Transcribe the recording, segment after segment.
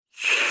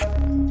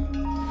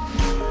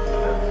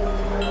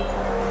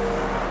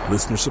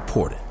Listener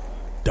supported.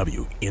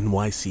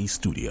 WNYC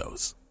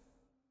Studios.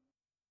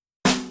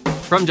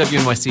 From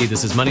WNYC,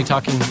 this is Money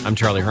Talking. I'm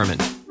Charlie Herman.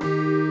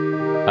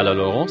 Allô,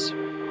 Laurence?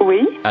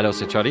 Oui. Allô,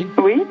 c'est Charlie?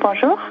 Oui,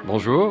 bonjour.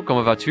 Bonjour,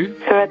 comment vas-tu?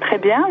 Ça va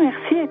très bien,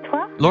 merci, et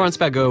toi? Laurence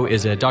Bagot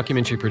is a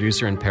documentary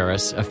producer in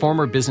Paris, a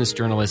former business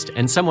journalist,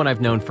 and someone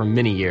I've known for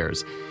many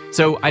years.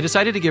 So I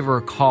decided to give her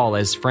a call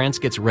as France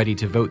gets ready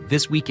to vote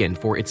this weekend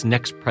for its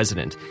next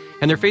president.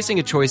 And they're facing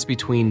a choice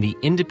between the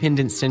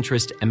independent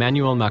centrist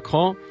Emmanuel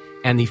Macron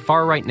and the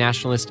far-right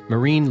nationalist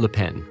Marine Le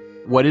Pen.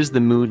 What is the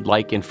mood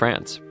like in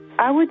France?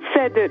 I would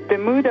say that the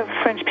mood of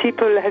French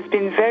people has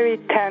been very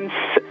tense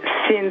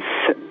since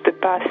the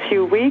past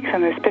few weeks,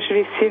 and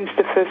especially since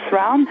the first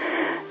round.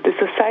 The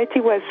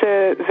society was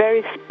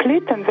very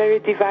split and very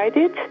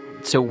divided.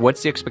 So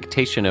what's the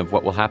expectation of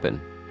what will happen?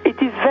 It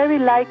is very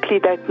likely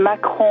that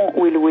Macron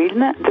will win.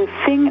 The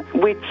thing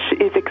which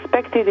is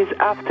expected is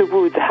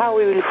afterwards how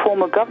he will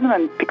form a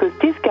government, because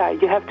this guy,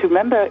 you have to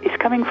remember, is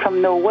coming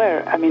from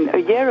nowhere. I mean, a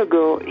year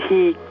ago,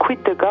 he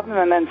quit the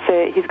government and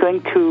said he's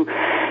going to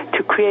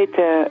create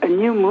a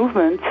new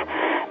movement,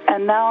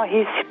 and now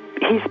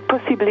he's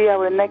possibly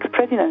our next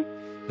president.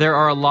 There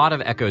are a lot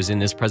of echoes in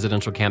this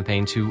presidential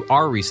campaign to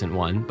our recent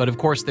one, but of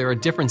course there are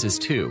differences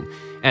too.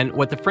 And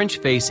what the French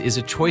face is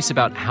a choice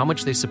about how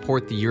much they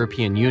support the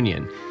European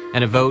Union,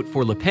 and a vote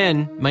for Le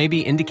Pen may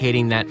be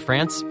indicating that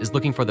France is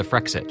looking for the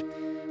Frexit.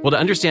 Well, to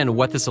understand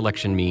what this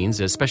election means,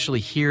 especially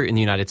here in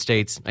the United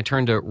States, I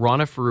turn to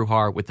Rana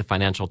Foroohar with the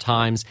Financial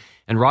Times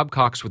and Rob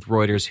Cox with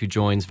Reuters, who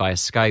joins via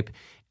Skype.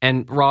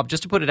 And Rob,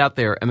 just to put it out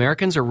there,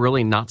 Americans are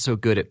really not so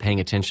good at paying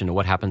attention to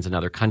what happens in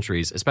other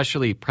countries,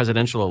 especially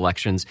presidential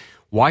elections.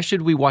 Why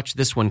should we watch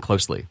this one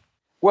closely?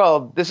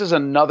 Well, this is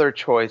another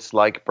choice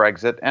like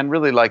Brexit and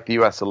really like the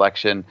U.S.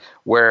 election,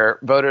 where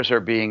voters are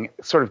being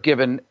sort of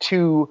given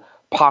two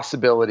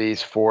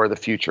possibilities for the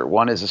future.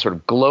 One is a sort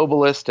of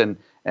globalist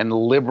and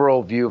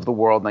liberal view of the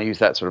world, and I use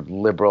that sort of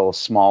liberal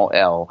small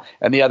L.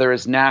 And the other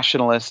is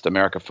nationalist,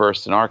 America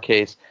first in our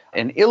case,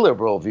 an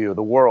illiberal view of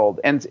the world.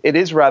 And it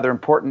is rather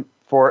important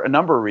for a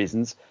number of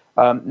reasons,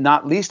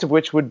 not least of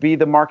which would be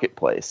the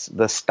marketplace,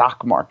 the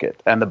stock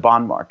market and the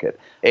bond market.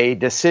 A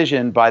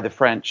decision by the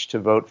French to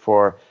vote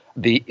for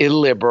the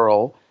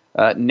illiberal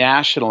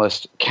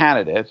nationalist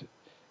candidate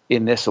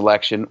in this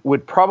election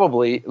would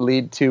probably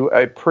lead to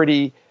a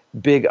pretty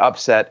big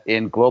upset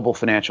in global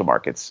financial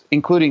markets,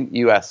 including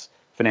U.S.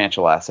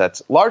 financial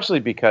assets, largely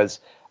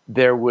because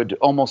there would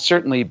almost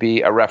certainly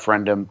be a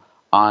referendum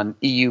on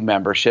EU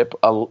membership,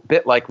 a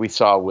bit like we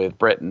saw with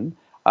Britain.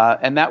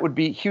 And that would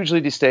be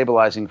hugely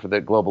destabilizing for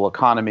the global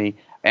economy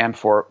and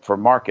for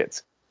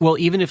markets. Well,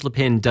 even if Le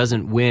Pen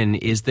doesn't win,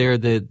 is there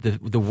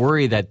the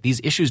worry that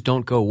these issues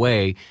don't go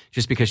away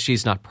just because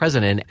she's not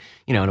president?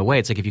 You know, in a way,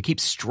 it's like if you keep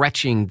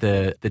stretching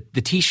the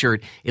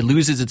T-shirt, it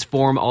loses its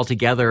form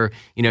altogether.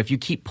 You know, if you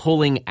keep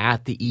pulling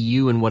at the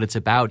EU and what it's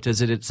about,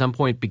 does it at some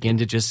point begin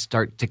to just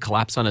start to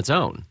collapse on its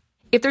own?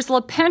 If there's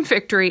Le Pen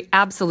victory,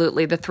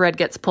 absolutely, the thread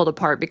gets pulled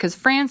apart because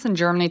France and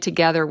Germany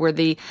together were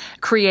the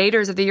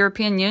creators of the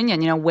European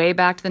Union, you know, way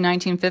back to the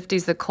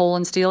 1950s, the coal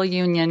and steel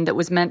union that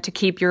was meant to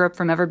keep Europe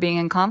from ever being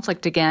in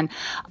conflict again.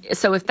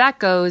 So if that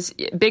goes,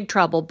 big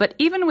trouble. But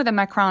even with a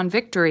Macron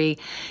victory,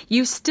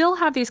 you still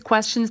have these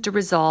questions to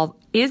resolve.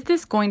 Is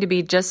this going to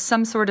be just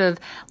some sort of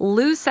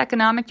loose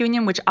economic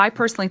union, which I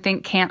personally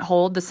think can't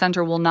hold, the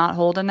center will not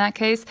hold in that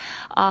case,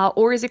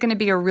 or is it going to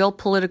be a real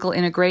political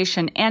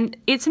integration? And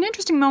it's an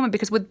interesting moment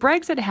because with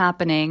Brexit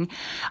happening,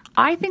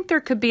 I think there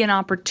could be an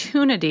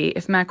opportunity,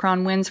 if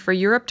Macron wins, for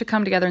Europe to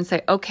come together and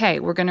say, okay,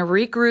 we're going to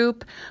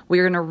regroup,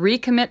 we're going to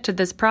recommit to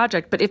this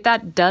project. But if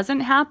that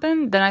doesn't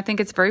happen, then I think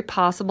it's very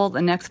possible the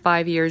next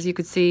 5 years you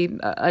could see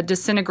a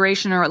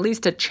disintegration or at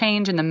least a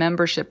change in the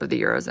membership of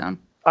the Eurozone.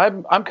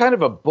 I'm kind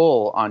of a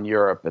bull on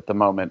Europe at the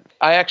moment.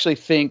 I actually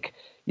think,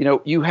 you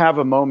know, you have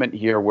a moment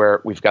here where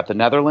we've got the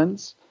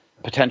Netherlands,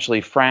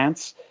 potentially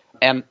France,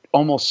 and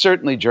almost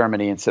certainly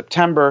Germany in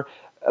September,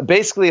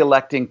 basically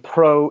electing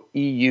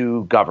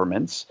pro-EU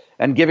governments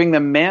and giving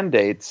them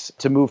mandates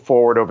to move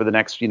forward over the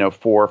next,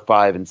 4,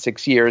 5, and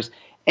 6 years.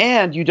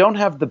 And you don't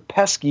have the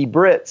pesky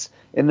Brits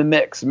in the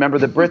mix. Remember,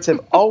 the Brits have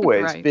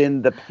always right.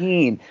 been the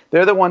pain.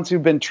 They're the ones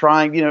who've been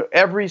trying,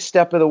 every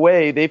step of the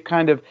way. They've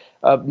kind of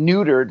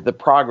neutered the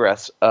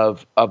progress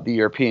of the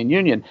European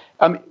Union.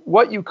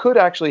 What you could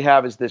actually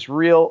have is this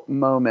real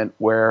moment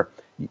where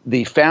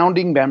the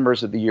founding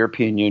members of the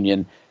European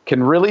Union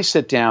can really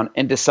sit down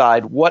and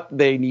decide what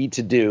they need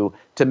to do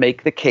to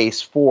make the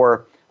case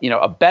for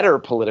a better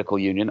political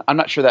union. I'm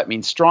not sure that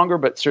means stronger,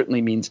 but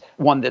certainly means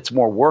one that's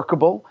more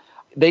workable.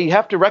 They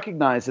have to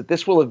recognize that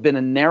this will have been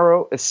a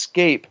narrow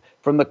escape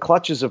from the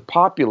clutches of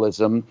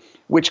populism,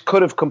 which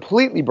could have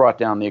completely brought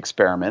down the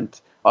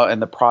experiment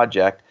and the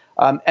project,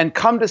 and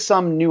come to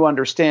some new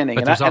understanding.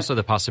 But there's also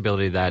the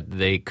possibility that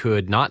they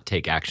could not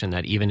take action,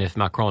 that even if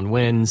Macron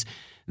wins,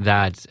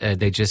 that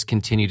they just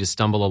continue to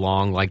stumble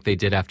along like they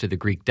did after the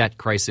Greek debt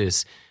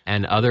crisis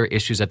and other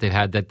issues that they've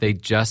had, that they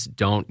just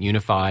don't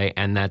unify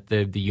and that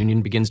the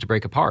union begins to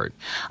break apart?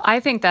 I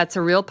think that's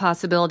a real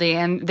possibility,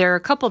 and there are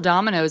a couple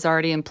dominoes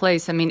already in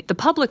place. I mean, the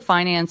public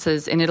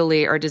finances in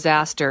Italy are a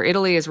disaster.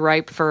 Italy is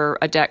ripe for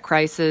a debt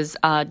crisis.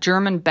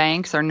 German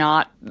banks are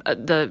not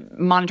the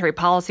monetary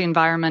policy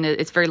environment.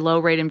 It's a very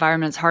low-rate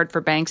environment. It's hard for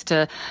banks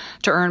to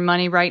earn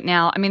money right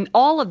now. I mean,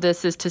 all of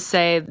this is to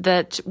say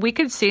that we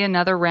could see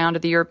another round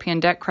of the European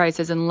debt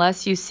crisis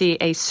unless you see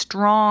a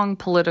strong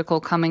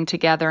political coming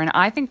together. And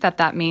I think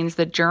that means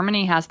that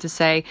Germany has to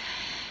say,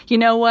 you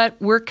know what,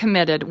 we're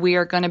committed. We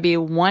are going to be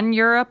one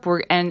Europe,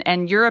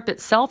 and Europe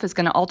itself is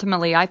going to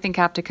ultimately, I think,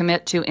 have to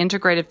commit to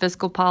integrated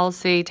fiscal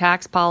policy,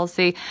 tax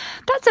policy.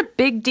 That's a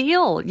big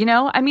deal, you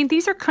know? I mean,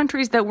 these are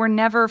countries that were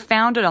never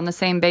founded on the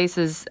same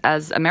basis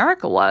as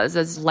America was,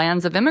 as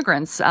lands of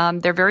immigrants.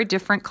 They're very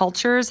different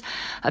cultures.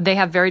 They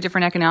have very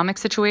different economic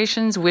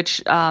situations,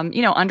 which,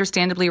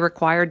 understandably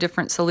require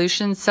different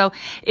solutions. So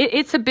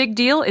it's a big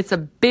deal. It's a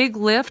big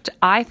lift.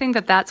 I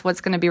think that's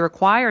what's going to be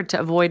required to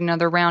avoid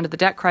another round of the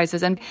debt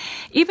crisis. And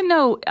even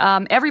though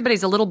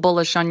everybody's a little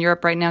bullish on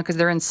Europe right now because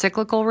they're in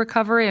cyclical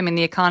recovery, I mean,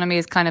 the economy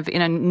is kind of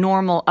in a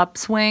normal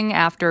upswing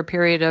after a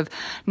period of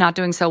not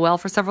doing so well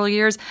for several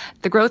years,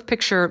 the growth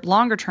picture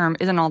longer term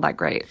isn't all that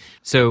great.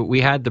 So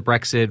we had the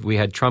Brexit, we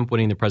had Trump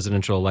winning the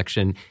presidential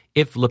election.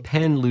 If Le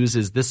Pen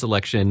loses this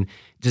election,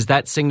 does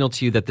that signal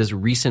to you that this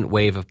recent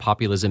wave of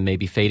populism may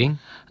be fading?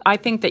 I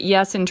think that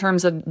yes, in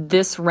terms of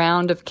this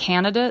round of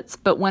candidates.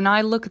 But when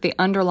I look at the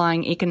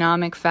underlying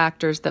economic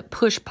factors that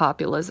push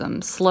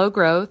populism, slow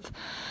growth,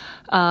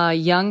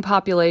 young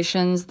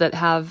populations that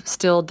have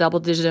still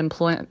double-digit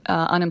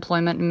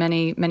unemployment in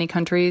many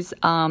countries,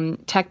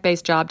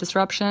 tech-based job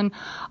disruption,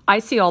 I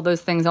see all those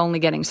things only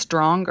getting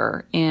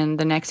stronger in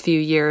the next few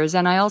years.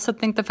 And I also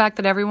think the fact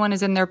that everyone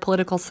is in their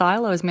political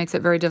silos makes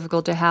it very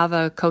difficult to have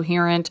a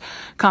coherent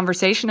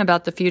conversation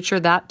about the future.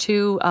 That,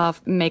 too,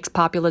 makes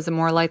populism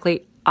more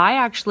likely. I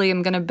actually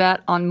am going to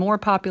bet on more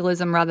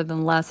populism rather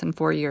than less in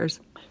 4 years.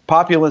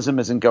 Populism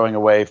isn't going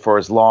away for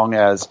as long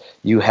as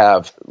you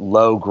have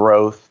low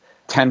growth,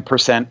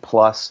 10%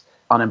 plus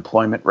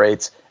unemployment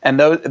rates. And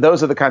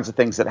those are the kinds of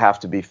things that have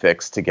to be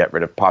fixed to get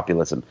rid of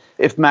populism.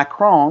 If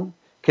Macron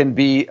can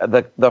be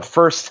the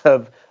first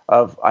of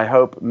I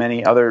hope,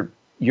 many other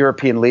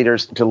European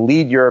leaders to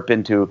lead Europe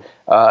into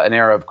an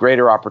era of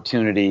greater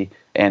opportunity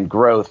and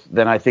growth,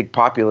 then I think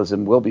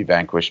populism will be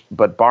vanquished.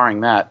 But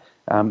barring that,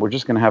 we're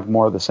just going to have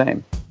more of the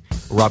same.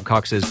 Rob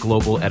Cox is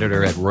global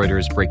editor at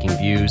Reuters Breaking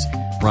Views.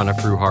 Rana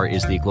Fruhar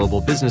is the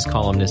global business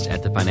columnist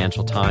at the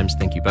Financial Times.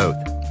 Thank you both.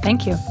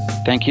 Thank you.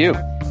 Thank you.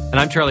 And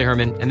I'm Charlie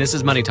Herman, and this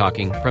is Money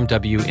Talking from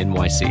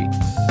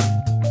WNYC.